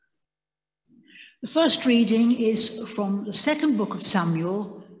The first reading is from the second book of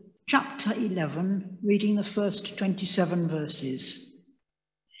Samuel, chapter 11, reading the first 27 verses.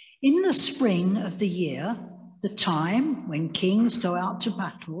 In the spring of the year, the time when kings go out to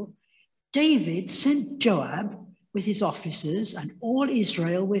battle, David sent Joab with his officers and all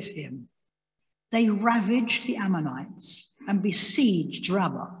Israel with him. They ravaged the Ammonites and besieged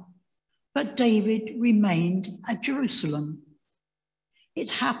Rabbah, but David remained at Jerusalem. It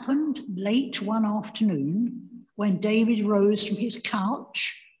happened late one afternoon when David rose from his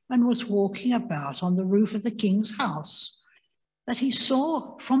couch and was walking about on the roof of the king's house, that he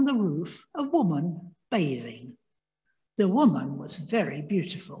saw from the roof a woman bathing. The woman was very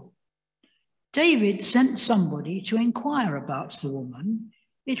beautiful. David sent somebody to inquire about the woman.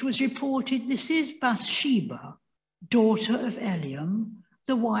 It was reported, "This is Bathsheba, daughter of Eliam,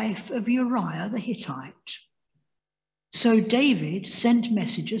 the wife of Uriah the Hittite." So David sent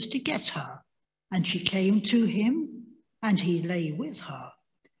messengers to get her, and she came to him, and he lay with her.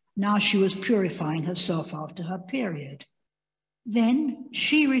 Now she was purifying herself after her period. Then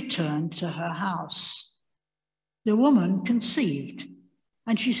she returned to her house. The woman conceived,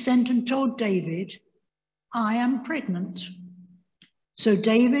 and she sent and told David, "I am pregnant." So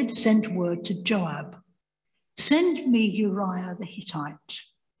David sent word to Joab, "Send me Uriah the Hittite."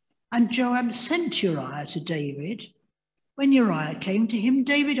 And Joab sent Uriah to David. When Uriah came to him,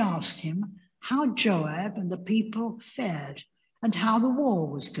 David asked him how Joab and the people fared and how the war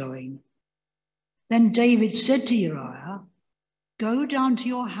was going. Then David said to Uriah, "Go down to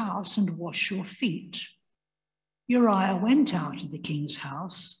your house and wash your feet." Uriah went out of the king's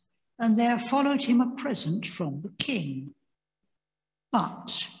house, and there followed him a present from the king.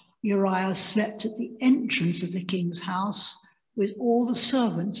 But Uriah slept at the entrance of the king's house with all the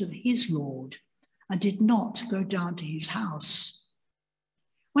servants of his lord, and did not go down to his house.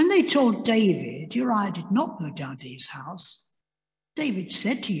 When they told David, Uriah did not go down to his house. David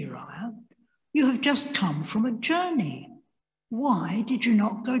said to Uriah, "You have just come from a journey. Why did you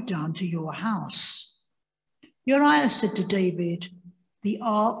not go down to your house?" Uriah said to David, "The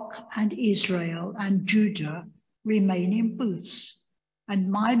ark and Israel and Judah remain in booths,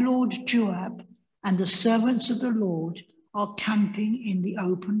 and my lord Joab and the servants of the Lord are camping in the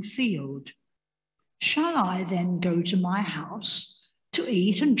open field. Shall I then go to my house to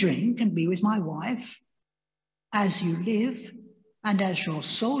eat and drink and be with my wife? As you live, and as your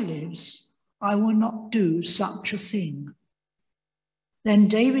soul lives, I will not do such a thing." Then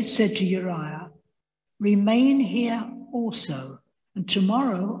David said to Uriah, "Remain here also, and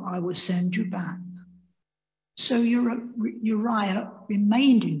tomorrow I will send you back." So Uriah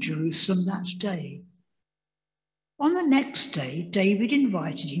remained in Jerusalem that day. On the next day, David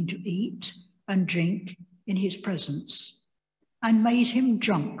invited him to eat and drink in his presence, and made him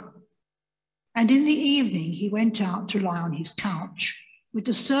drunk. And in the evening he went out to lie on his couch with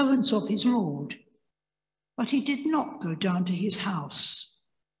the servants of his lord, but he did not go down to his house.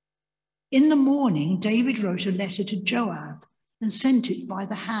 In the morning, David wrote a letter to Joab and sent it by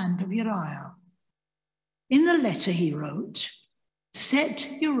the hand of Uriah. In the letter he wrote,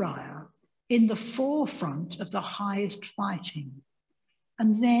 "Set Uriah in the forefront of the highest fighting,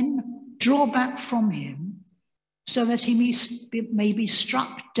 and then draw back from him so that he may be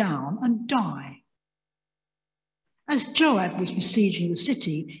struck down and die." As Joab was besieging the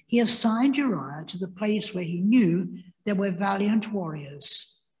city, he assigned Uriah to the place where he knew there were valiant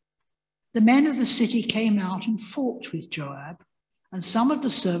warriors. The men of the city came out and fought with Joab, and some of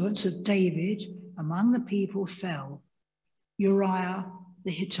the servants of David among the people fell. Uriah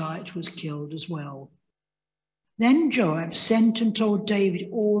the Hittite was killed as well. Then Joab sent and told David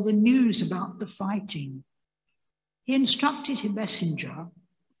all the news about the fighting. He instructed his messenger,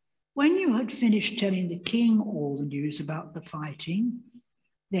 "When you had finished telling the king all the news about the fighting,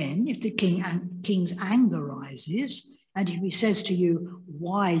 then if the king's anger rises, and if he says to you,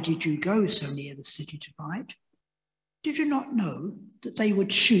 'Why did you go so near the city to fight?' Did you not know that they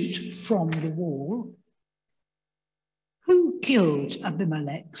would shoot from the wall? Who killed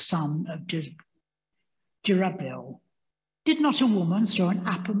Abimelech, son of Jerubbaal? Did not a woman throw an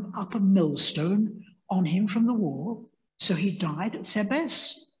upper millstone on him from the wall, so he died at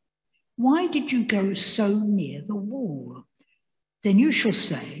Thebes? Why did you go so near the wall? Then you shall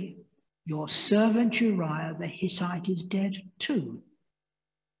say, 'Your servant Uriah the Hittite is dead too.'"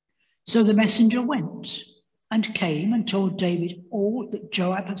 So the messenger went and came and told David all that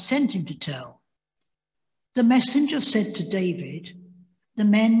Joab had sent him to tell. The messenger said to David, "The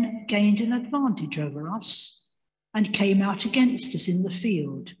men gained an advantage over us and came out against us in the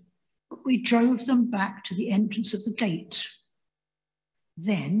field, but we drove them back to the entrance of the gate.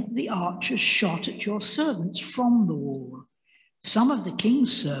 Then the archers shot at your servants from the wall. Some of the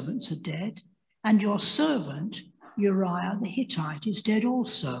king's servants are dead, and your servant Uriah the Hittite is dead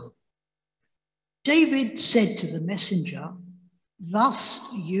also." David said to the messenger, "Thus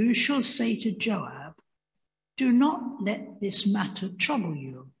you shall say to Joab, 'Do not let this matter trouble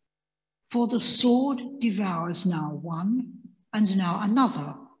you, for the sword devours now one and now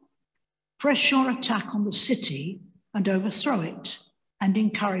another. Press your attack on the city and overthrow it, and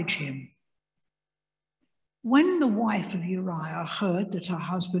encourage him.'" When the wife of Uriah heard that her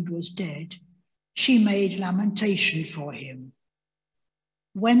husband was dead, she made lamentation for him.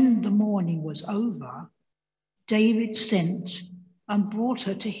 When the mourning was over, David sent and brought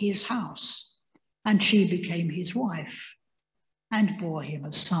her to his house, and she became his wife and bore him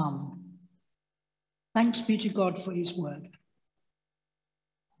a son. Thanks be to God for his word.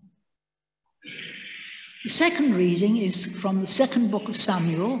 The second reading is from the second book of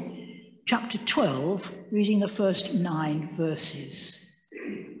Samuel, chapter 12, reading the first 9 verses.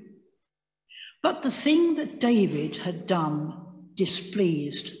 "But the thing that David had done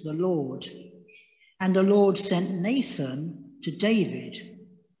displeased the Lord, and the Lord sent Nathan to David.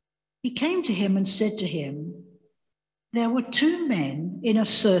 He came to him and said to him, 'There were 2 men in a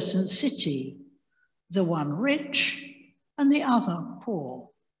certain city, the one rich and the other poor.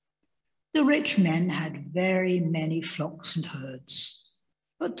 The rich man had very many flocks and herds,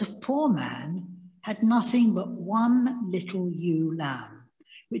 but the poor man had nothing but one little ewe lamb,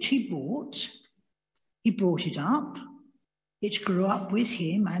 which he bought. He brought it up. It grew up with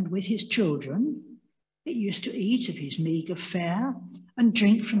him and with his children. It used to eat of his meager fare and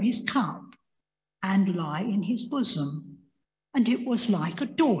drink from his cup and lie in his bosom, and it was like a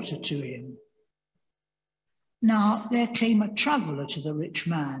daughter to him. Now there came a traveller to the rich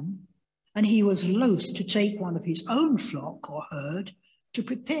man, and he was loath to take one of his own flock or herd to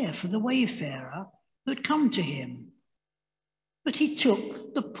prepare for the wayfarer who had come to him. But he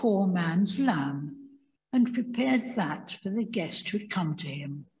took the poor man's lamb and prepared that for the guest who had come to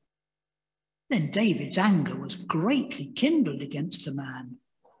him. Then David's anger was greatly kindled against the man.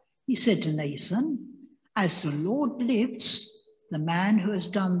 He said to Nathan, 'As the Lord lives, the man who has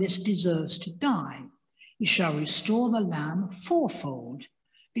done this deserves to die. He shall restore the lamb fourfold,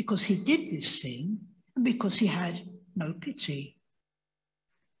 because he did this thing and because he had no pity.'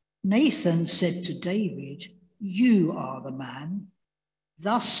 Nathan said to David, 'You are the man.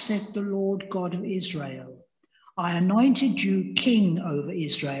 Thus said the Lord God of Israel, I anointed you king over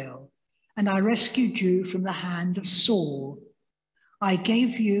Israel, and I rescued you from the hand of Saul. I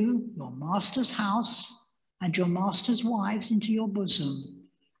gave you your master's house and your master's wives into your bosom,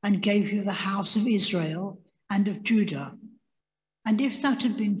 and gave you the house of Israel and of Judah. And if that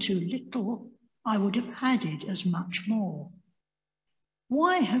had been too little, I would have added as much more.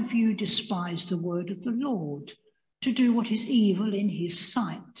 Why have you despised the word of the Lord to do what is evil in his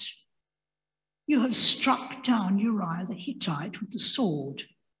sight? You have struck down Uriah the Hittite with the sword,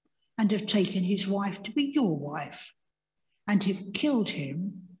 and have taken his wife to be your wife, and have killed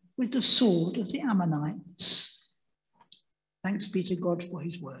him with the sword of the Ammonites.'" Thanks be to God for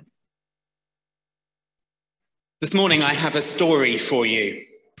his word. This morning I have a story for you.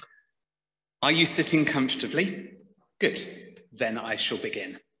 Are you sitting comfortably? Good, then I shall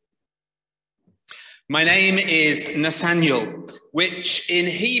begin. My name is Nathaniel, which in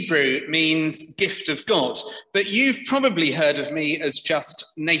Hebrew means gift of God, but you've probably heard of me as just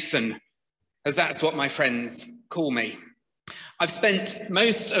Nathan, as that's what my friends call me. I've spent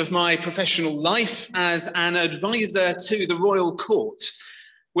most of my professional life as an advisor to the royal court,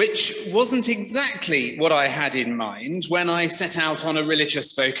 which wasn't exactly what I had in mind when I set out on a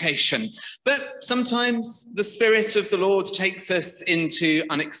religious vocation. But sometimes the Spirit of the Lord takes us into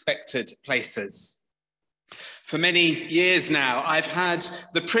unexpected places. For many years now, I've had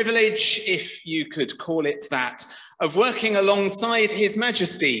the privilege, if you could call it that, of working alongside His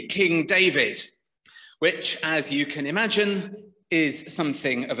Majesty, King David, which, as you can imagine, is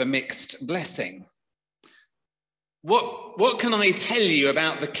something of a mixed blessing. What can I tell you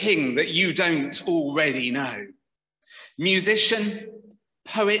about the king that you don't already know? Musician,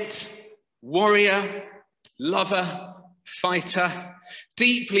 poet, warrior, lover, fighter,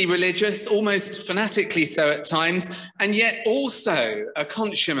 deeply religious, almost fanatically so at times, and yet also a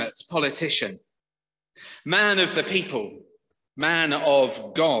consummate politician. Man of the people, man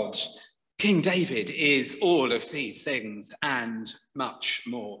of God, King David is all of these things and much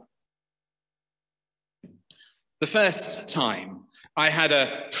more. The first time I had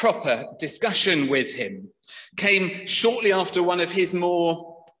a proper discussion with him came shortly after one of his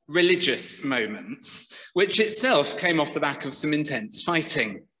more religious moments, which itself came off the back of some intense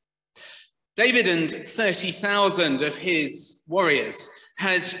fighting. David and 30,000 of his warriors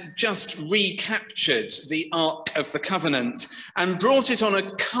had just recaptured the Ark of the Covenant and brought it on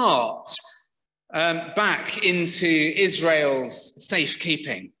a cart back into Israel's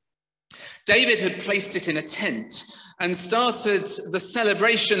safekeeping. David had placed it in a tent and started the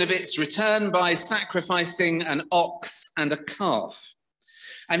celebration of its return by sacrificing an ox and a calf.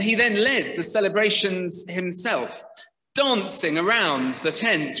 And he then led the celebrations himself, dancing around the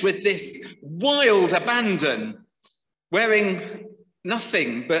tent with this wild abandon, wearing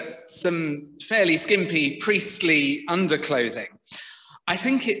nothing but some fairly skimpy priestly underclothing. I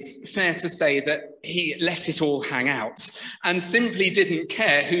think it's fair to say that he let it all hang out and simply didn't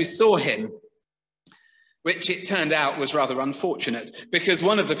care who saw him, which it turned out was rather unfortunate, because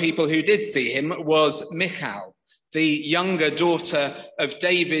one of the people who did see him was Michal, the younger daughter of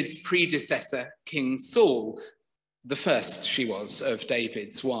David's predecessor, King Saul, the first, she was, of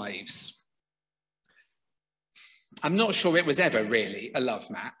David's wives. I'm not sure it was ever really a love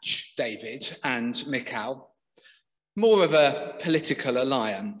match, David and Michal. More of a political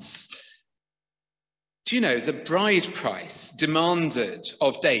alliance. Do you know the bride price demanded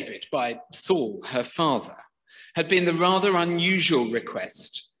of David by Saul, her father, had been the rather unusual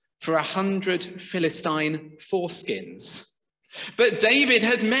request for 100 Philistine foreskins? But David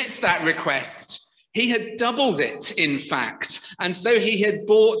had met that request. He had doubled it, in fact, and so he had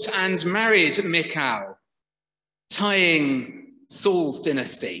bought and married Michal, tying Saul's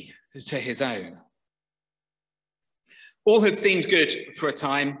dynasty to his own. All had seemed good for a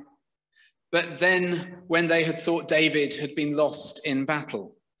time, but then when they had thought David had been lost in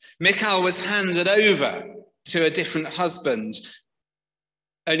battle, Michal was handed over to a different husband,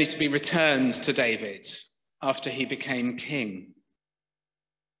 only to be returned to David after he became king.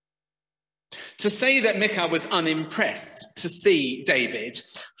 To say that Michal was unimpressed to see David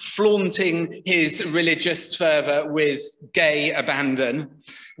flaunting his religious fervour with gay abandon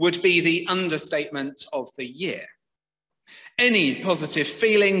would be the understatement of the year. Any positive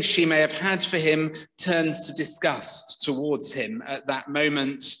feeling she may have had for him turns to disgust towards him at that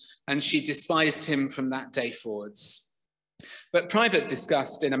moment, and she despised him from that day forwards. But private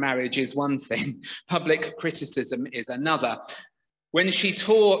disgust in a marriage is one thing, public criticism is another. When she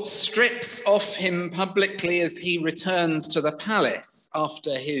tore strips off him publicly as he returns to the palace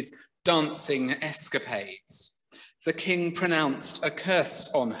after his dancing escapades, the king pronounced a curse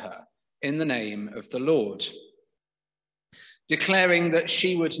on her in the name of the Lord, declaring that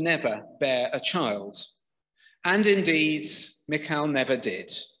she would never bear a child. And indeed, Michal never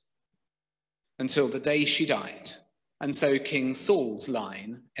did, until the day she died. And so King Saul's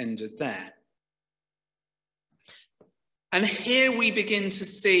line ended there. And here we begin to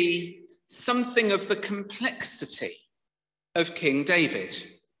see something of the complexity of King David.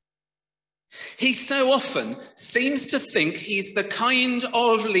 He so often seems to think he's the kind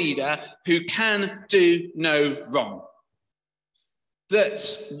of leader who can do no wrong,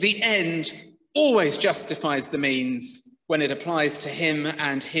 that the end always justifies the means when it applies to him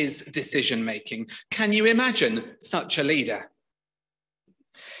and his decision-making. Can you imagine such a leader?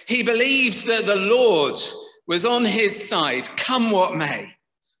 He believed that the Lord was on his side, come what may,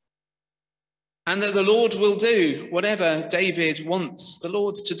 and that the Lord will do whatever David wants the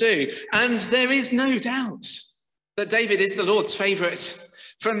Lord to do. And there is no doubt that David is the Lord's favourite.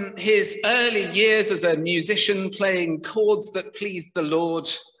 From his early years as a musician playing chords that please the Lord,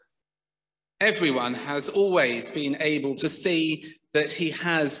 everyone has always been able to see that he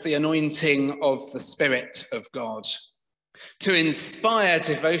has the anointing of the Spirit of God to inspire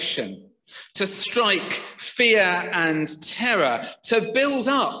devotion, to strike fear and terror, to build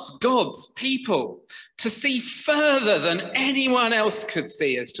up God's people, to see further than anyone else could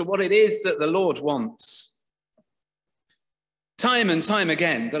see as to what it is that the Lord wants. Time and time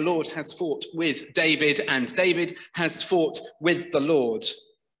again, the Lord has fought with David, and David has fought with the Lord.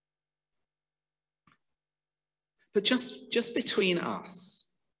 But just between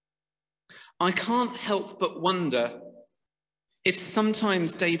us, I can't help but wonder if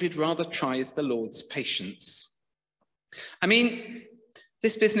sometimes David rather tries the Lord's patience. I mean,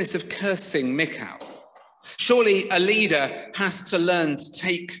 this business of cursing Michal, surely a leader has to learn to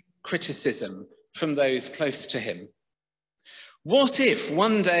take criticism from those close to him. What if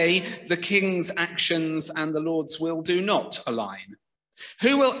one day the king's actions and the Lord's will do not align?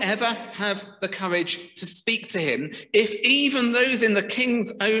 Who will ever have the courage to speak to him if even those in the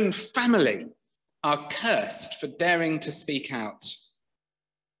king's own family are cursed for daring to speak out?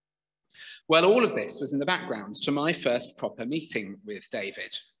 Well, all of this was in the background to my first proper meeting with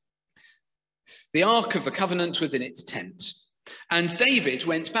David. The Ark of the Covenant was in its tent, and David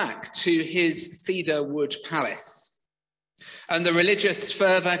went back to his cedar wood palace. And the religious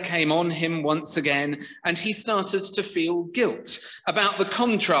fervour came on him once again, and he started to feel guilt about the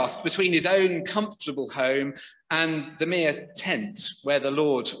contrast between his own comfortable home and the mere tent where the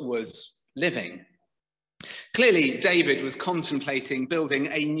Lord was living. Clearly, David was contemplating building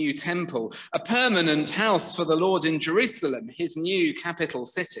a new temple, a permanent house for the Lord in Jerusalem, his new capital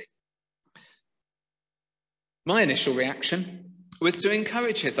city. My initial reaction was to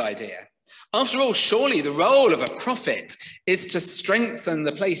encourage his idea. After all, surely the role of a prophet is to strengthen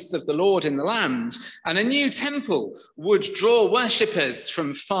the place of the Lord in the land, and a new temple would draw worshippers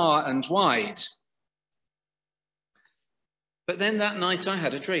from far and wide. But then that night I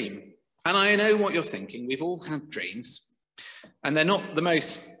had a dream, and I know what you're thinking. We've all had dreams, and they're not the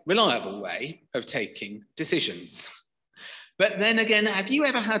most reliable way of taking decisions. But then again, have you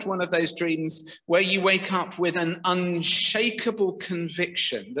ever had one of those dreams where you wake up with an unshakable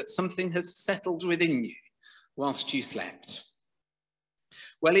conviction that something has settled within you whilst you slept?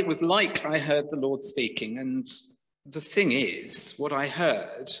 Well, it was like I heard the Lord speaking, and the thing is, what I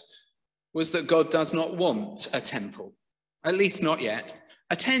heard was that God does not want a temple, at least not yet.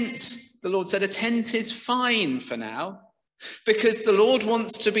 A tent, the Lord said, a tent is fine for now, because the Lord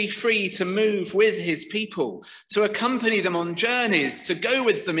wants to be free to move with his people, to accompany them on journeys, to go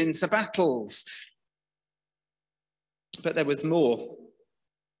with them into battles. But there was more.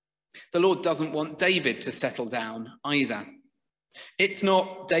 The Lord doesn't want David to settle down either. It's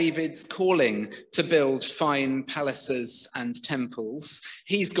not David's calling to build fine palaces and temples.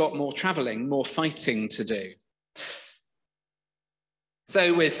 He's got more travelling, more fighting to do.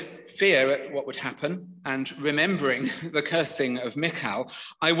 So with fear at what would happen and remembering the cursing of Michal,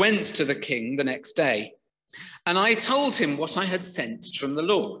 I went to the king the next day, and I told him what I had sensed from the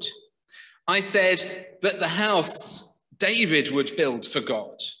Lord. I said that the house David would build for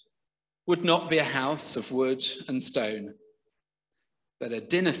God would not be a house of wood and stone, but a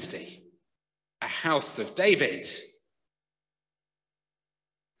dynasty, a house of David.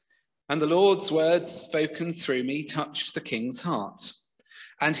 And the Lord's words spoken through me touched the king's heart.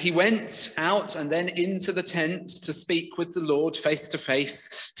 And he went out and then into the tent to speak with the Lord face to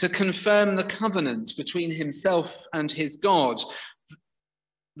face, to confirm the covenant between himself and his God,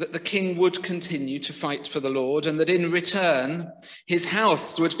 that the king would continue to fight for the Lord, and that in return, his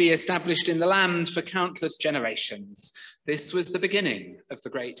house would be established in the land for countless generations. This was the beginning of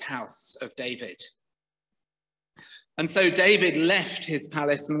the great house of David. And so David left his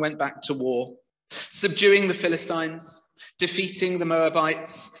palace and went back to war, subduing the Philistines, defeating the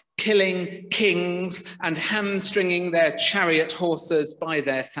Moabites, killing kings, and hamstringing their chariot horses by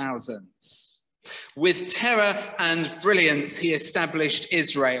their thousands. With terror and brilliance, he established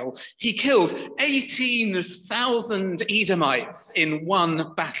Israel. He killed 18,000 Edomites in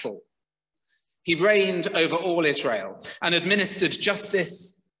one battle. He reigned over all Israel and administered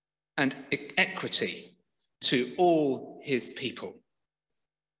justice and equity to all his people.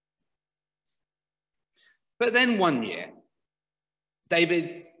 But then one year,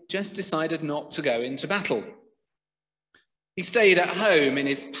 David just decided not to go into battle. He stayed at home in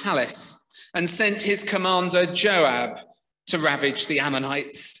his palace and sent his commander Joab to ravage the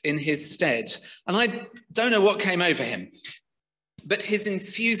Ammonites in his stead. And I don't know what came over him, but his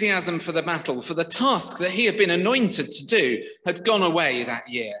enthusiasm for the battle, for the task that he had been anointed to do, had gone away that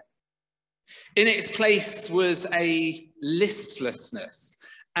year. In its place was a listlessness,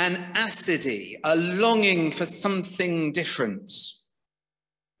 an acidity, a longing for something different.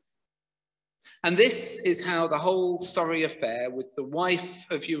 And this is how the whole sorry affair with the wife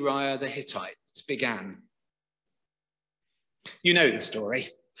of Uriah the Hittite began. You know the story,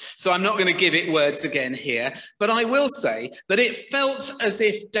 so I'm not going to give it words again here, but I will say that it felt as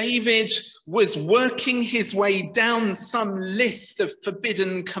if David was working his way down some list of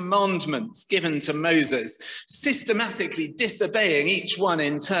forbidden commandments given to Moses, systematically disobeying each one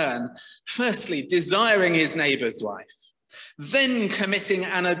in turn. Firstly, desiring his neighbour's wife, then committing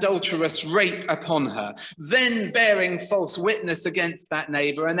an adulterous rape upon her, then bearing false witness against that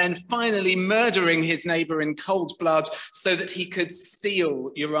neighbour, and then finally murdering his neighbour in cold blood so that he could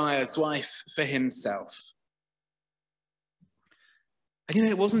steal Uriah's wife for himself. And you know,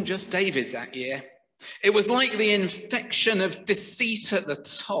 it wasn't just David that year. It was like the infection of deceit at the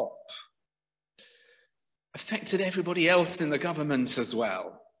top affected everybody else in the government as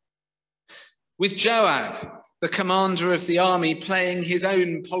well. With Joab, the commander of the army, playing his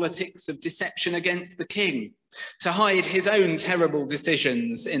own politics of deception against the king to hide his own terrible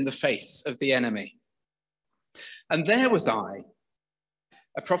decisions in the face of the enemy. And there was I,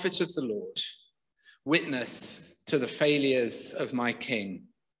 a prophet of the Lord, witness to the failures of my king.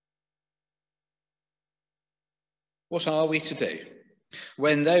 What are we to do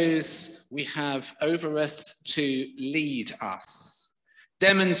when those we have over us to lead us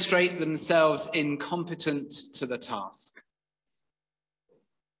demonstrate themselves incompetent to the task?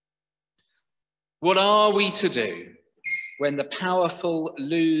 What are we to do when the powerful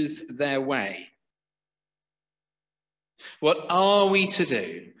lose their way? What are we to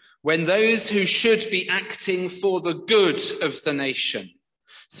do when those who should be acting for the good of the nation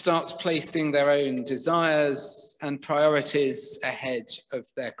start placing their own desires and priorities ahead of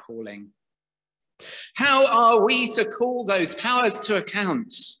their calling? How are we to call those powers to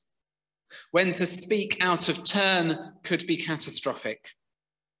account when to speak out of turn could be catastrophic?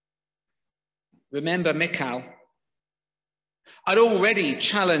 Remember Michal. I'd already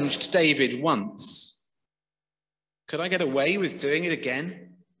challenged David once. Could I get away with doing it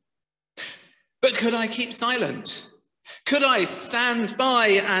again? But could I keep silent? Could I stand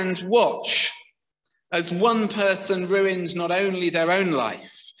by and watch as one person ruined not only their own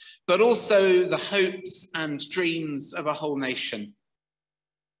life, but also the hopes and dreams of a whole nation?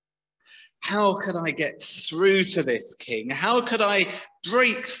 How could I get through to this king? How could I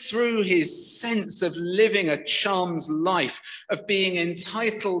break through his sense of living a charmed life, of being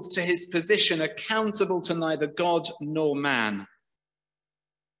entitled to his position, accountable to neither God nor man?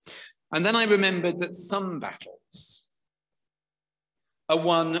 And then I remembered that some battles are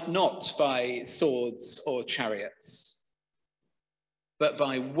won not by swords or chariots, but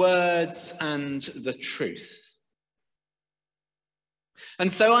by words and the truth.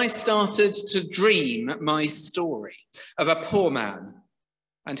 And so I started to dream my story of a poor man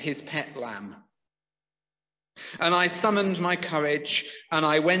and his pet lamb. And I summoned my courage and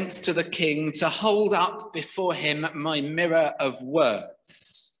I went to the king to hold up before him my mirror of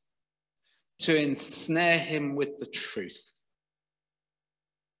words, to ensnare him with the truth.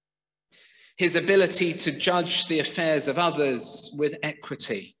 His ability to judge the affairs of others with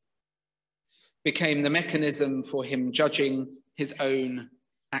equity became the mechanism for him judging his own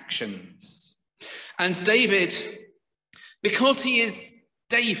actions. And David, because he is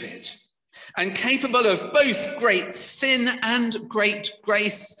David and capable of both great sin and great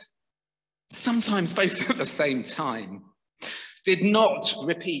grace, sometimes both at the same time, did not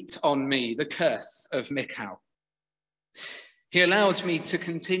repeat on me the curse of Michal. He allowed me to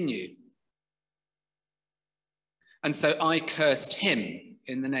continue. And so I cursed him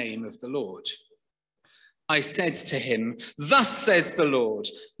in the name of the Lord. I said to him, "Thus says the Lord,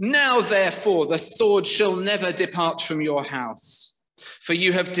 now therefore the sword shall never depart from your house, for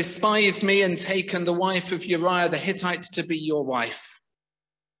you have despised me and taken the wife of Uriah the Hittite to be your wife."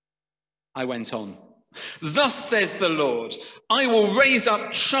 I went on, "Thus says the Lord, I will raise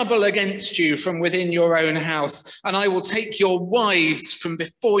up trouble against you from within your own house, and I will take your wives from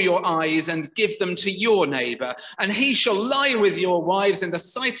before your eyes and give them to your neighbor, and he shall lie with your wives in the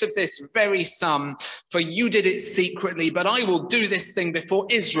sight of this very sun, for you did it secretly, but I will do this thing before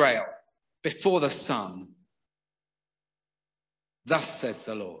Israel, before the sun. Thus says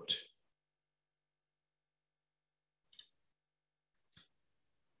the Lord."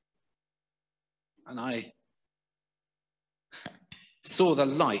 And I saw the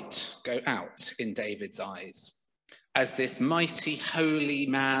light go out in David's eyes as this mighty, holy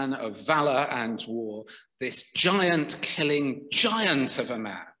man of valor and war, this giant-killing giant of a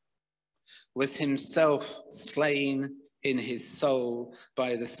man, was himself slain in his soul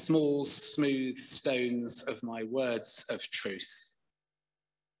by the small, smooth stones of my words of truth.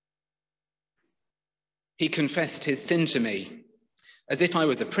 He confessed his sin to me as if I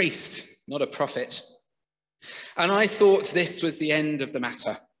was a priest, not a prophet. And I thought this was the end of the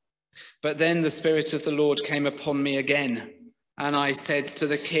matter. But then the Spirit of the Lord came upon me again, and I said to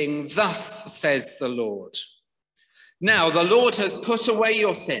the king, "Thus says the Lord, now the Lord has put away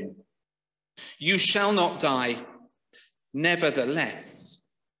your sin. You shall not die. Nevertheless,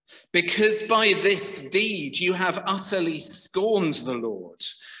 because by this deed you have utterly scorned the Lord,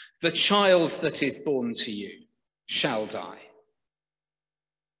 the child that is born to you shall die."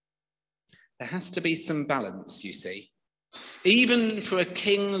 There has to be some balance, you see. Even for a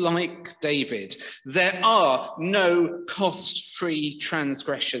king like David, there are no cost-free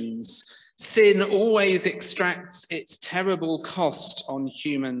transgressions. Sin always extracts its terrible cost on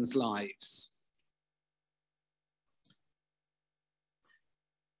humans' lives.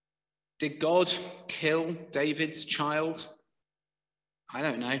 Did God kill David's child? I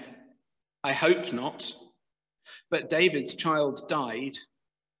don't know. I hope not. But David's child died,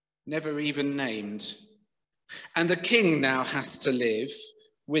 never even named. And the king now has to live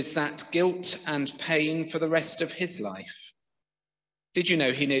with that guilt and pain for the rest of his life. Did you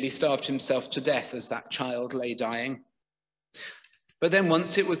know he nearly starved himself to death as that child lay dying? But then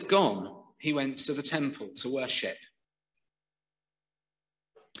once it was gone, he went to the temple to worship.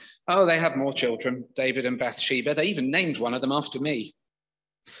 Oh, they had more children, David and Bathsheba. They even named one of them after me.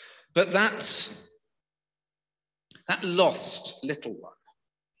 But that lost little one,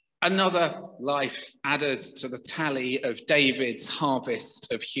 another life added to the tally of David's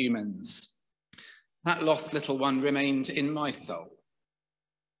harvest of humans. That lost little one remained in my soul.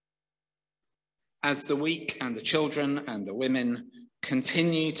 As the weak and the children and the women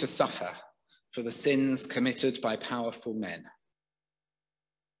continue to suffer for the sins committed by powerful men.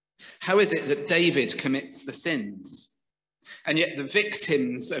 How is it that David commits the sins, and yet the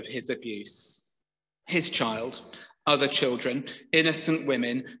victims of his abuse, his child, other children, innocent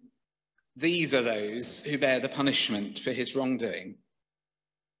women, these are those who bear the punishment for his wrongdoing?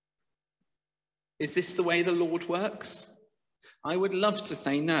 Is this the way the Lord works? I would love to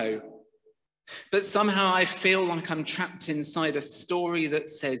say no, but somehow I feel like I'm trapped inside a story that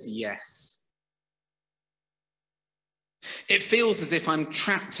says yes. It feels as if I'm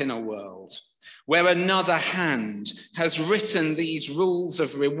trapped in a world where another hand has written these rules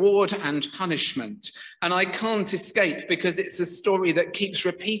of reward and punishment, and I can't escape because it's a story that keeps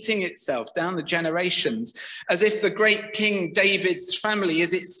repeating itself down the generations, as if the great King David's family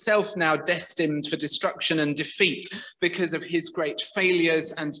is itself now destined for destruction and defeat because of his great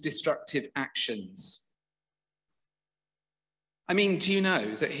failures and destructive actions. I mean, do you know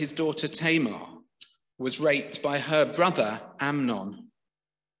that his daughter Tamar was raped by her brother Amnon?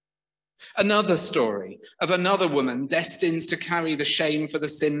 Another story of another woman destined to carry the shame for the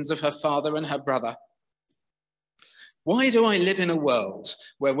sins of her father and her brother. Why do I live in a world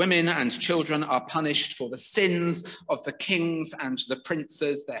where women and children are punished for the sins of the kings and the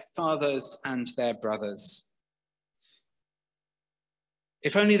princes, their fathers and their brothers?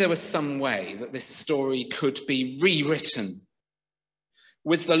 If only there was some way that this story could be rewritten,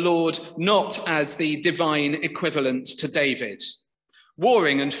 with the Lord not as the divine equivalent to David,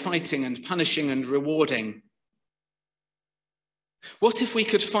 warring and fighting and punishing and rewarding. What if we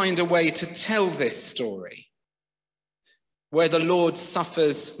could find a way to tell this story where the Lord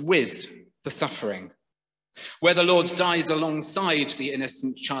suffers with the suffering, where the Lord dies alongside the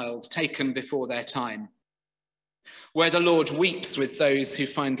innocent child taken before their time, where the Lord weeps with those who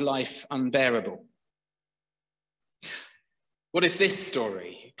find life unbearable? What if this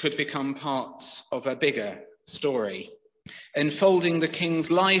story could become part of a bigger story, enfolding the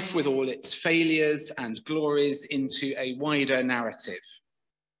king's life with all its failures and glories into a wider narrative?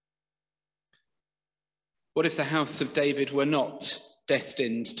 What if the house of David were not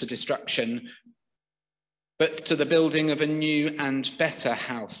destined to destruction, but to the building of a new and better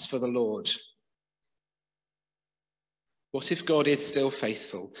house for the Lord? What if God is still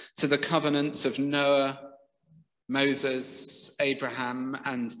faithful to the covenants of Noah, Moses, Abraham,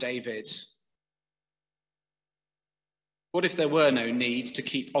 and David? What if there were no need to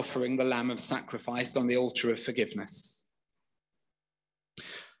keep offering the lamb of sacrifice on the altar of forgiveness?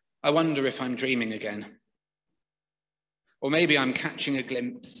 I wonder if I'm dreaming again. Or maybe I'm catching a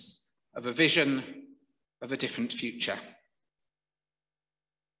glimpse of a vision of a different future.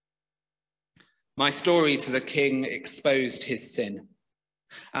 My story to the king exposed his sin,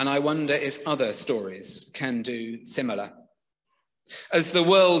 and I wonder if other stories can do similar. As the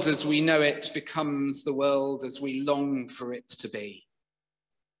world as we know it becomes the world as we long for it to be.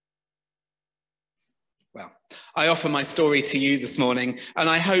 Well, I offer my story to you this morning, and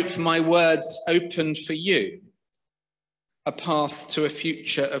I hope my words open for you a path to a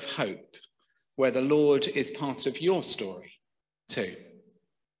future of hope where the Lord is part of your story too.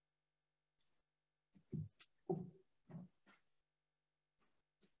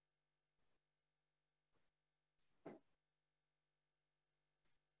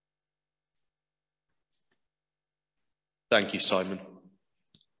 Thank you, Simon.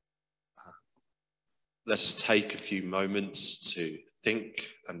 Let us take a few moments to think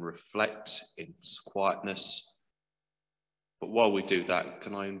and reflect in quietness. But while we do that,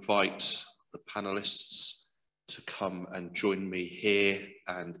 can I invite the panelists to come and join me here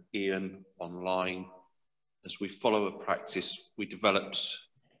and Ian online as we follow a practice we developed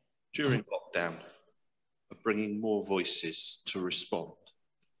during lockdown of bringing more voices to respond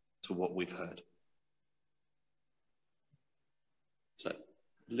to what we've heard. So,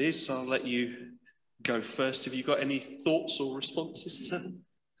 Liz, I'll let you go first. Have you got any thoughts or responses to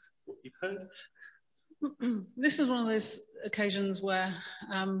what you've heard? This is one of those occasions where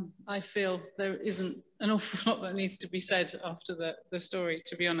I feel there isn't an awful lot that needs to be said after the story,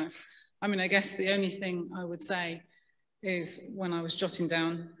 to be honest. I mean, I guess the only thing I would say is when I was jotting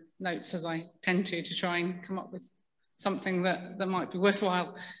down notes, as I tend to try and come up with something that might be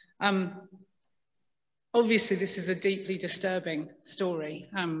worthwhile. Obviously, this is a deeply disturbing story,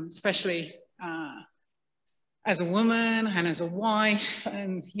 especially as a woman and as a wife,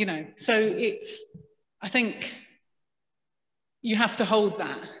 and so I think you have to hold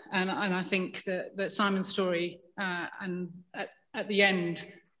that, and I think that Simon's story and at the end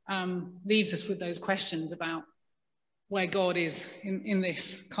leaves us with those questions about where God is in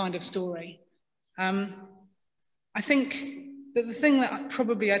this kind of story. I think that the thing that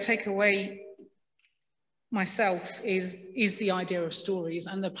probably I take away myself is the idea of stories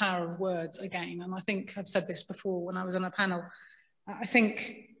and the power of words again. And I think I've said this before when I was on a panel. I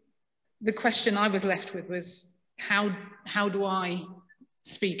think the question I was left with was, how do I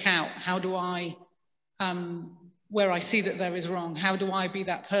speak out? How do I, where I see that there is wrong, how do I be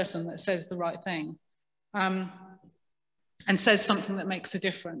that person that says the right thing and says something that makes a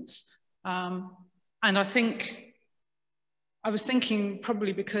difference? And I think I was thinking,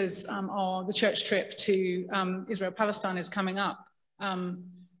 probably because the church trip to Israel-Palestine is coming up,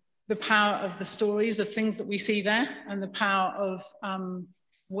 the power of the stories, of things that we see there, and the power of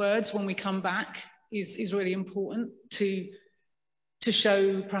words when we come back is really important to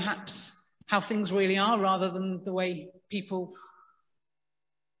show perhaps how things really are, rather than the way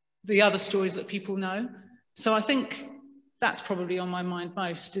the other stories that people know. So I think that's probably on my mind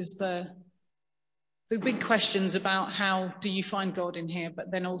most, is the big questions about how do you find God in here,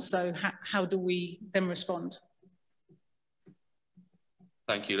 but then also how do we then respond?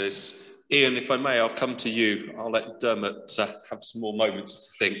 Thank you, Liz. Ian, if I may, I'll come to you. I'll let Dermot have some more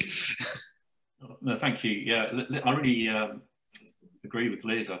moments to think. No, thank you. Yeah, I really agree with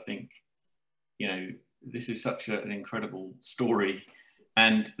Liz. I think, this is such an incredible story,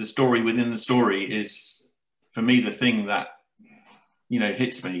 and the story within the story is, for me, the thing that,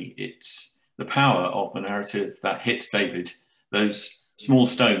 hits me. It's the power of the narrative that hits David, those small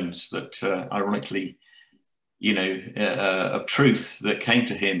stones that ironically, of truth that came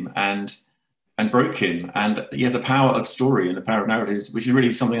to him and broke him. And the power of story and the power of narratives, which is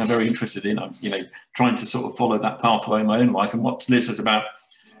really something I'm very interested in. I'm, trying to sort of follow that pathway in my own life, and what Liz says about,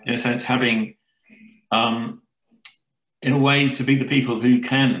 in a sense, having, in a way, to be the people who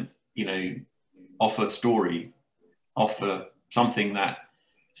can, offer story, offer something that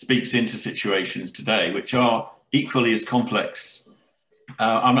speaks into situations today, which are equally as complex.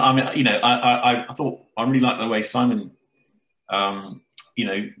 I thought I really like the way Simon,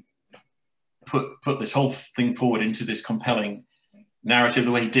 put this whole thing forward into this compelling narrative,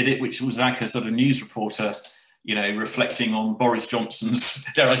 the way he did it, which was like a sort of news reporter, reflecting on Boris Johnson's,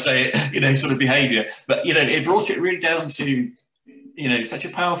 dare I say it, sort of behaviour. But, it brought it really down to, such a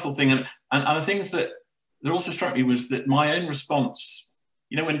powerful thing. And the things that also struck me was that my own response,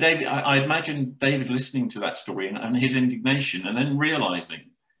 when David, I imagined David listening to that story and his indignation, and then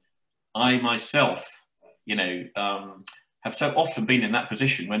realising I myself, have so often been in that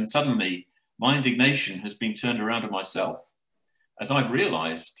position when suddenly my indignation has been turned around on myself, as I've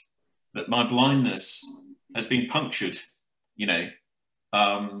realised that my blindness has been punctured, to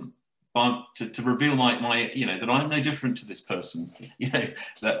reveal my that I'm no different to this person, that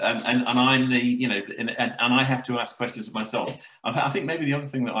and I'm the and I have to ask questions of myself. I think maybe the other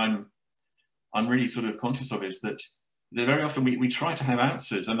thing that I'm really sort of conscious of is that very often we try to have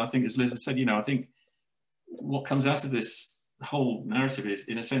answers, and I think, as Liz has said, I think what comes out of this whole narrative is,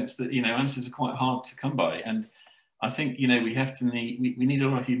 in a sense, that answers are quite hard to come by, and I think we need a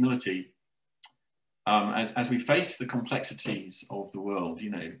lot of humility as we face the complexities of the world,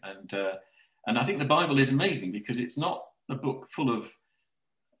 and I think the Bible is amazing because it's not a book full of,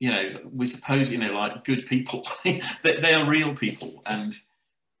 we suppose, like good people. they are real people, and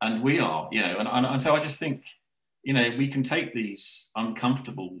we are, and so I just think, we can take these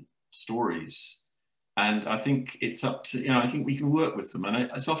uncomfortable stories, and I think it's up to, I think we can work with them, and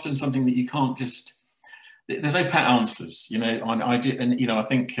it's often something that you can't just, there's no pat answers, I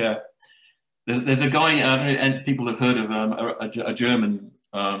think. There's a guy, and people have heard of a German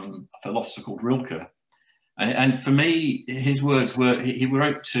philosopher called Rilke. And for me, his words were, he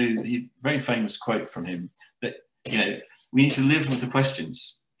wrote a very famous quote from him, that, we need to live with the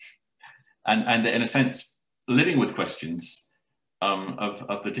questions. And in a sense, living with questions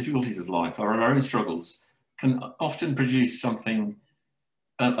of the difficulties of life, or our own struggles, can often produce something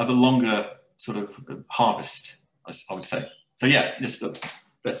of a longer sort of harvest, I would say. So yeah, let's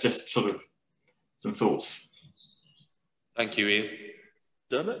just sort of some thoughts. Thank you, Ian.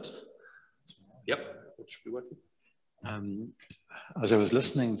 Dermot? Yep, what should be working? As I was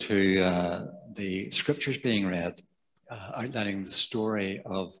listening to the scriptures being read, outlining the story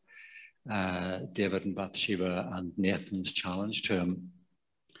of David and Bathsheba and Nathan's challenge to him,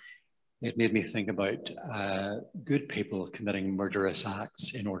 it made me think about good people committing murderous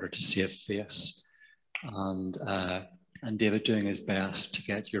acts in order to save face, and David doing his best to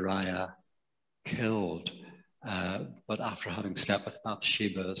get Uriah killed, but after having slept with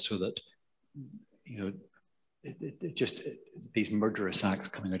Bathsheba, so that, you know, these murderous acts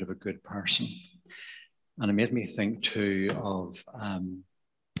coming out of a good person. And it made me think too of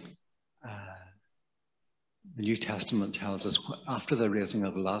the New Testament tells us after the raising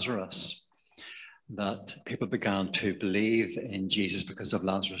of Lazarus that people began to believe in Jesus because of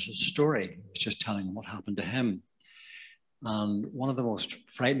Lazarus' story. He was just telling them what happened to him. And one of the most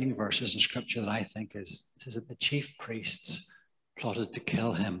frightening verses in scripture that I think is that the chief priests plotted to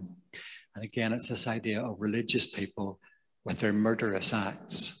kill him. And again, it's this idea of religious people with their murderous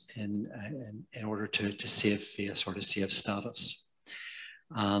acts in order to save face or to save status.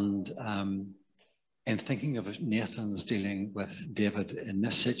 And in thinking of Nathan's dealing with David in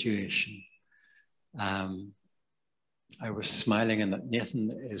this situation, I was smiling in that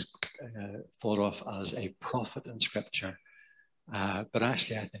Nathan is thought of as a prophet in scripture, but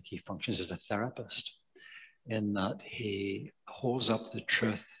actually I think he functions as a therapist, in that he holds up the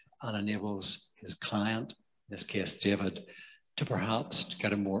truth and enables his client, in this case David, to perhaps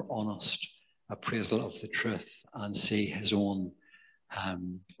get a more honest appraisal of the truth and see his own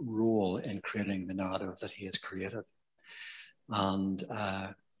role in creating the narrative that he has created. And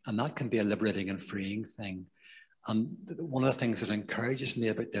that can be a liberating and freeing thing. And one of the things that encourages me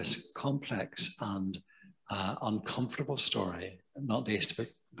about this complex and uncomfortable story, not least about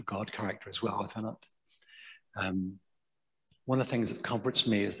the God character as well within it, one of the things that comforts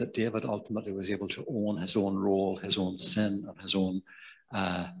me is that David ultimately was able to own his own role, his own sin, and his own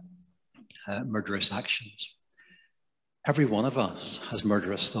murderous actions. Every one of us has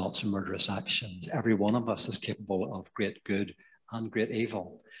murderous thoughts and murderous actions. Every one of us is capable of great good and great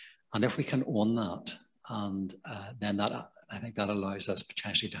evil. And if we can own that, and then that, I think that allows us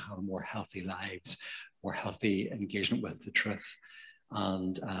potentially to have more healthy lives, more healthy engagement with the truth,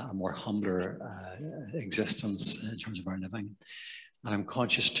 and a more humbler existence in terms of our living. And I'm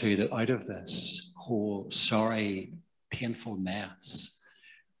conscious too that out of this whole sorry, painful mess,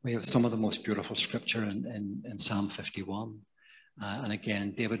 we have some of the most beautiful scripture in Psalm 51. And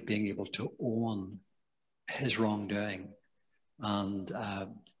again, David being able to own his wrongdoing. And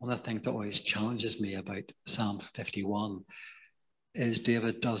one of the things that always challenges me about Psalm 51 is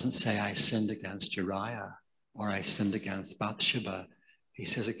David doesn't say, I sinned against Uriah or I sinned against Bathsheba. He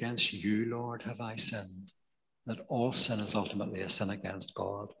says, against you, Lord, have I sinned. That all sin is ultimately a sin against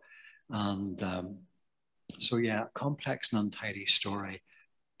God. And so, yeah, complex and untidy story,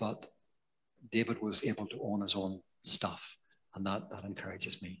 but David was able to own his own stuff, and that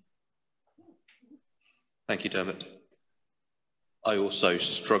encourages me. Thank you, Dermot. I also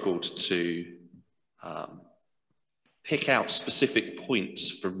struggled to pick out specific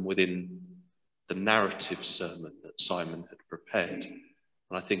points from within the narrative sermon that Simon had prepared.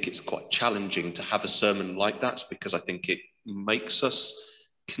 And I think it's quite challenging to have a sermon like that, because I think it makes us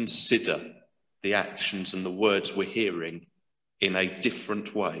consider the actions and the words we're hearing in a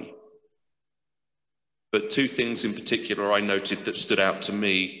different way. But two things in particular I noted that stood out to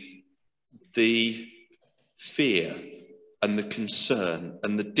me: the fear and the concern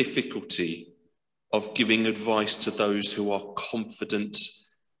and the difficulty of giving advice to those who are confident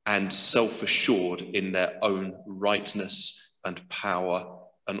and self-assured in their own rightness and power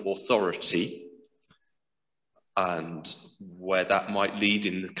and authority, and where that might lead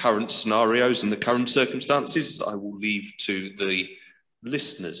in the current scenarios and the current circumstances, I will leave to the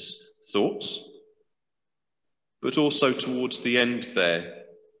listeners' thoughts. But also towards the end there,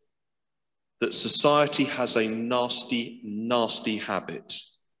 that society has a nasty, nasty habit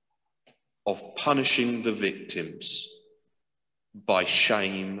of punishing the victims by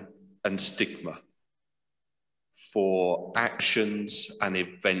shame and stigma for actions and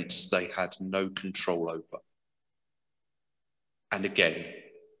events they had no control over. And again,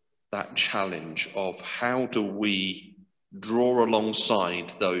 that challenge of how do we draw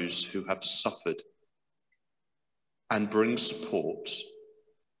alongside those who have suffered and bring support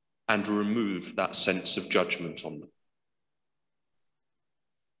and remove that sense of judgment on them.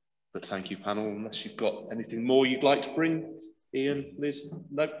 But thank you, panel. Unless you've got anything more you'd like to bring, Ian, Liz?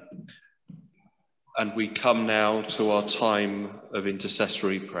 No? And we come now to our time of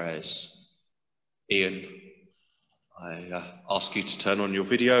intercessory prayers. Ian, I ask you to turn on your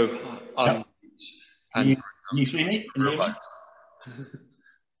video. Yep. And Can you see me? Can you hear me?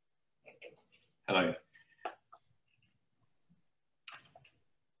 Hello.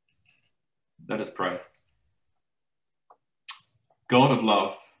 Let us pray. God of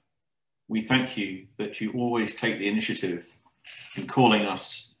love, we thank you that you always take the initiative in calling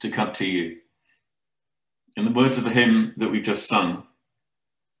us to come to you. In the words of the hymn that we've just sung,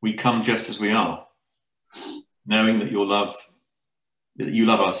 we come just as we are, knowing that you love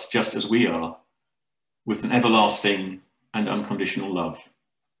us just as we are, with an everlasting and unconditional love.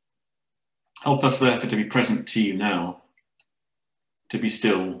 Help us therefore to be present to you now, to be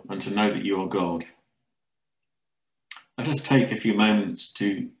still and to know that you are God. Let us take a few moments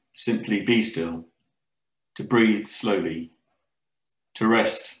to simply be still, to breathe slowly, to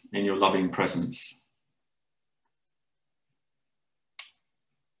rest in your loving presence.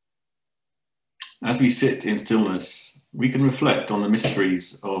 As we sit in stillness, we can reflect on the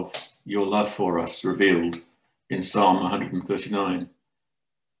mysteries of your love for us revealed in Psalm 139.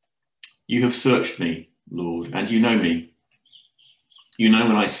 You have searched me, Lord, and you know me. You know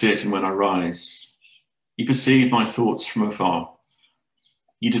when I sit and when I rise. You perceive my thoughts from afar.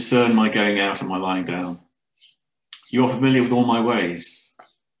 You discern my going out and my lying down. You are familiar with all my ways.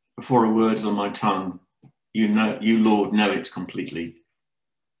 Before a word is on my tongue, you, Lord, know it completely.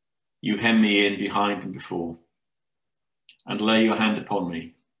 You hem me in behind and before, and lay your hand upon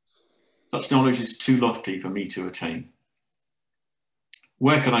me. Such knowledge is too lofty for me to attain.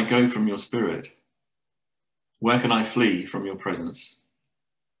 Where can I go from your spirit? Where can I flee from your presence?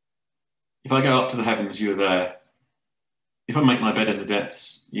 If I go up to the heavens, you are there. If I make my bed in the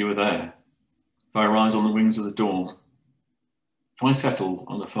depths, you are there. If I rise on the wings of the dawn, if I settle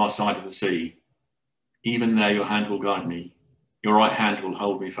on the far side of the sea, even there your hand will guide me. Your right hand will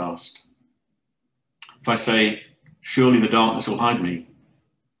hold me fast. If I say, surely the darkness will hide me,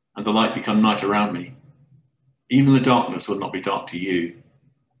 and the light become night around me, even the darkness will not be dark to you.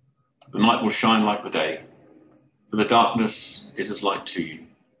 The night will shine like the day, for the darkness is as light to you.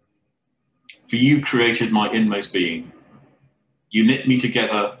 For you created my inmost being. You knit me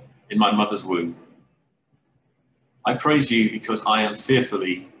together in my mother's womb. I praise you because I am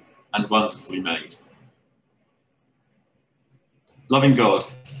fearfully and wonderfully made. Loving God,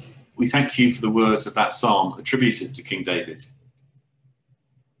 we thank you for the words of that psalm attributed to King David.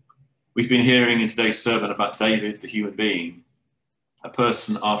 We've been hearing in today's sermon about David, the human being, a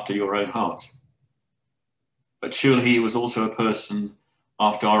person after your own heart. But surely he was also a person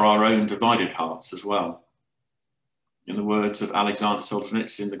after our own divided hearts as well. In the words of Alexander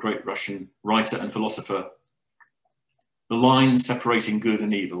Solzhenitsyn, the great Russian writer and philosopher, the line separating good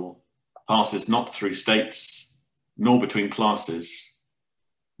and evil passes not through states, nor between classes,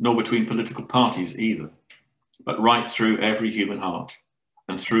 nor between political parties either, but right through every human heart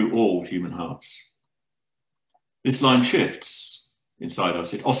and through all human hearts. This line shifts inside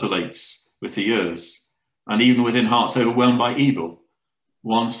us, it oscillates with the years, and even within hearts overwhelmed by evil,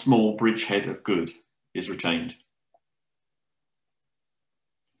 one small bridgehead of good is retained.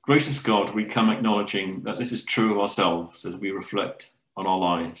 Gracious God, we come acknowledging that this is true of ourselves as we reflect on our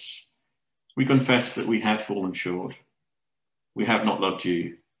lives. We confess that we have fallen short. We have not loved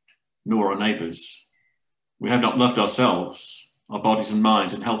you, nor our neighbours. We have not loved ourselves, our bodies and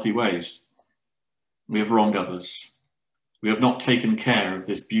minds in healthy ways. We have wronged others. We have not taken care of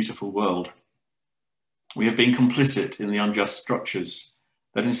this beautiful world. We have been complicit in the unjust structures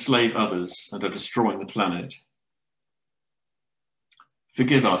that enslave others and are destroying the planet.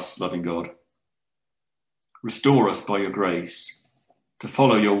 Forgive us, loving God. Restore us by your grace to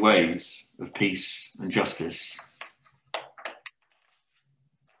follow your ways of peace and justice.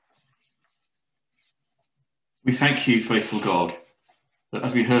 We thank you, faithful God, that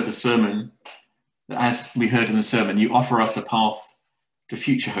as we heard in the sermon, you offer us a path to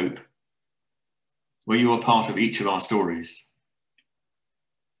future hope, where you are part of each of our stories.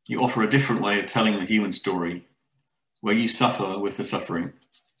 You offer a different way of telling the human story, where you suffer with the suffering.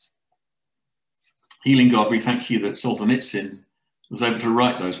 Healing God, we thank you that Solzhenitsyn was able to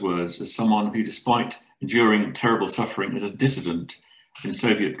write those words as someone who, despite enduring terrible suffering as a dissident in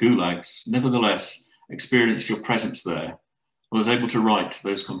Soviet gulags, nevertheless experienced your presence there and was able to write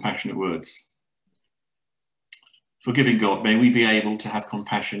those compassionate words. Forgiving God, may we be able to have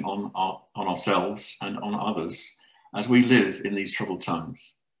compassion on ourselves and on others as we live in these troubled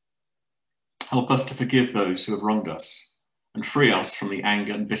times. Help us to forgive those who have wronged us and free us from the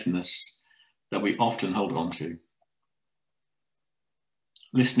anger and bitterness that we often hold on to.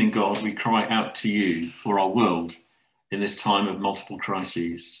 Listening, God, we cry out to you for our world in this time of multiple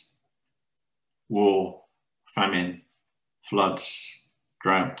crises. war, famine, floods,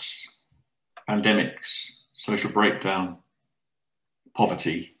 droughts, pandemics, social breakdown,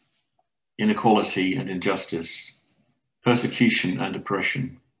 poverty, inequality and injustice, persecution and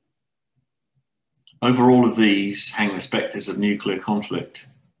oppression. Over all of these hang the spectres of nuclear conflict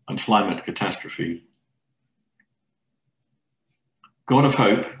and climate catastrophe. God of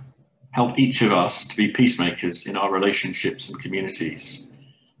hope, help each of us to be peacemakers in our relationships and communities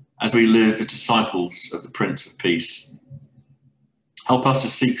as we live as disciples of the Prince of Peace. Help us to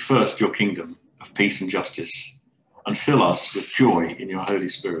seek first your kingdom of peace and justice and fill us with joy in your Holy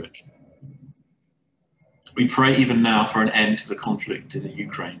Spirit. We pray even now for an end to the conflict in the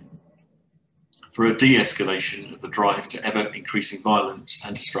Ukraine, for a de-escalation of the drive to ever-increasing violence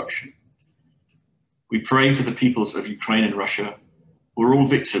and destruction. We pray for the peoples of Ukraine and Russia, who are all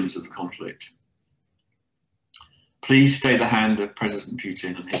victims of the conflict. Please stay the hand of President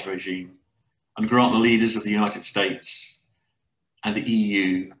Putin and his regime, and grant the leaders of the United States and the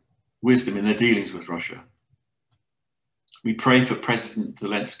EU wisdom in their dealings with Russia. We pray for President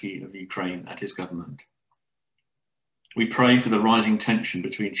Zelensky of Ukraine and his government. We pray for the rising tension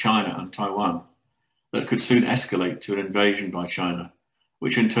between China and Taiwan that could soon escalate to an invasion by China,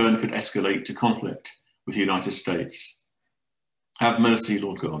 which in turn could escalate to conflict with the United States. Have mercy,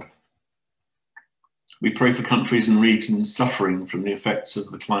 Lord God. We pray for countries and regions suffering from the effects of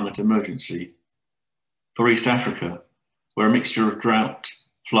the climate emergency. For East Africa, where a mixture of drought,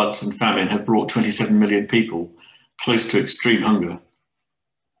 floods and famine have brought 27 million people close to extreme hunger.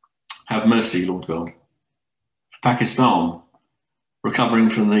 Have mercy, Lord God. For Pakistan, recovering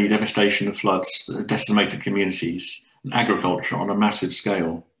from the devastation of floods that have decimated communities and agriculture on a massive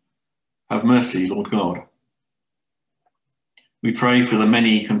scale. Have mercy, Lord God. We pray for the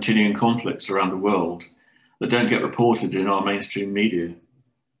many continuing conflicts around the world that don't get reported in our mainstream media.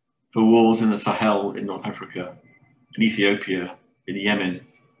 For wars in the Sahel in North Africa, in Ethiopia, in Yemen,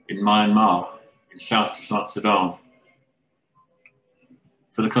 in Myanmar, in South Sudan.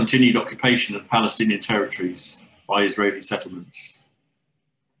 For the continued occupation of Palestinian territories by Israeli settlements.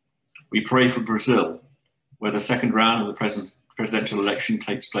 We pray for Brazil, where the second round of the presidential election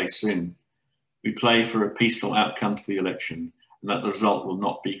takes place soon. We pray for a peaceful outcome to the election and that the result will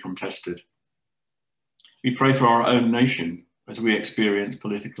not be contested. We pray for our own nation as we experience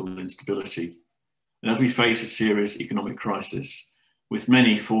political instability and as we face a serious economic crisis, with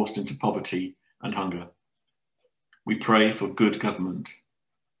many forced into poverty and hunger. We pray for good government,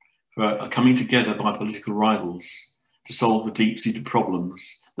 for a coming together by political rivals to solve the deep-seated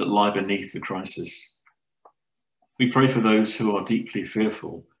problems that lie beneath the crisis. We pray for those who are deeply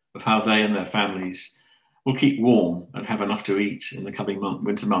fearful of how they and their families will keep warm and have enough to eat in the coming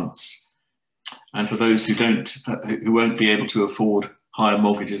winter months, and for those who won't be able to afford higher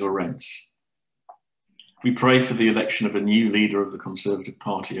mortgages or rents. We pray for the election of a new leader of the Conservative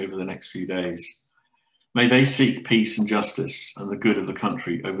Party over the next few days. May they seek peace and justice and the good of the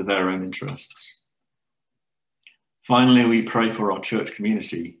country over their own interests. Finally, we pray for our church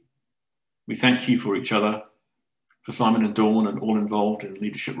community. We thank you for each other, for Simon and Dawn and all involved in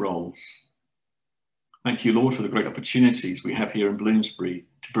leadership roles. Thank you, Lord, for the great opportunities we have here in Bloomsbury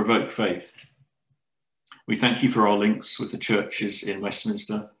to provoke faith. We thank you for our links with the churches in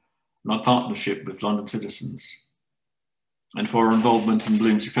Westminster and our partnership with London Citizens, and for our involvement in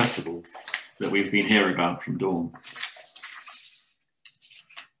Bloomsbury Festival that we've been hearing about from Dawn.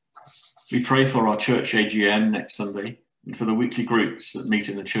 We pray for our church AGM next Sunday and for the weekly groups that meet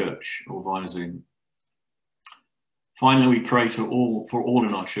in the church or via Zoom. Finally, we pray for all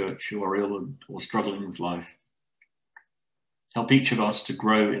in our church who are ill or struggling with life. Help each of us to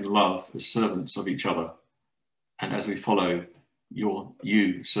grow in love as servants of each other and as we follow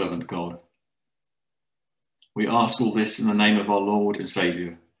you, servant God. We ask all this in the name of our Lord and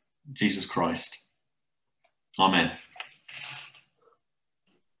Saviour, Jesus Christ. Amen.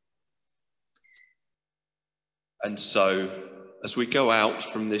 And so, as we go out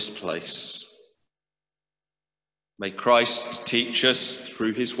from this place, may Christ teach us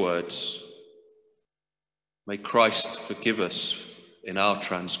through his words. May Christ forgive us in our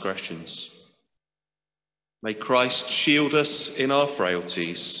transgressions. May Christ shield us in our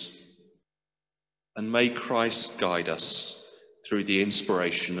frailties. And may Christ guide us through the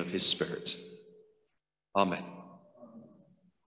inspiration of his Spirit. Amen.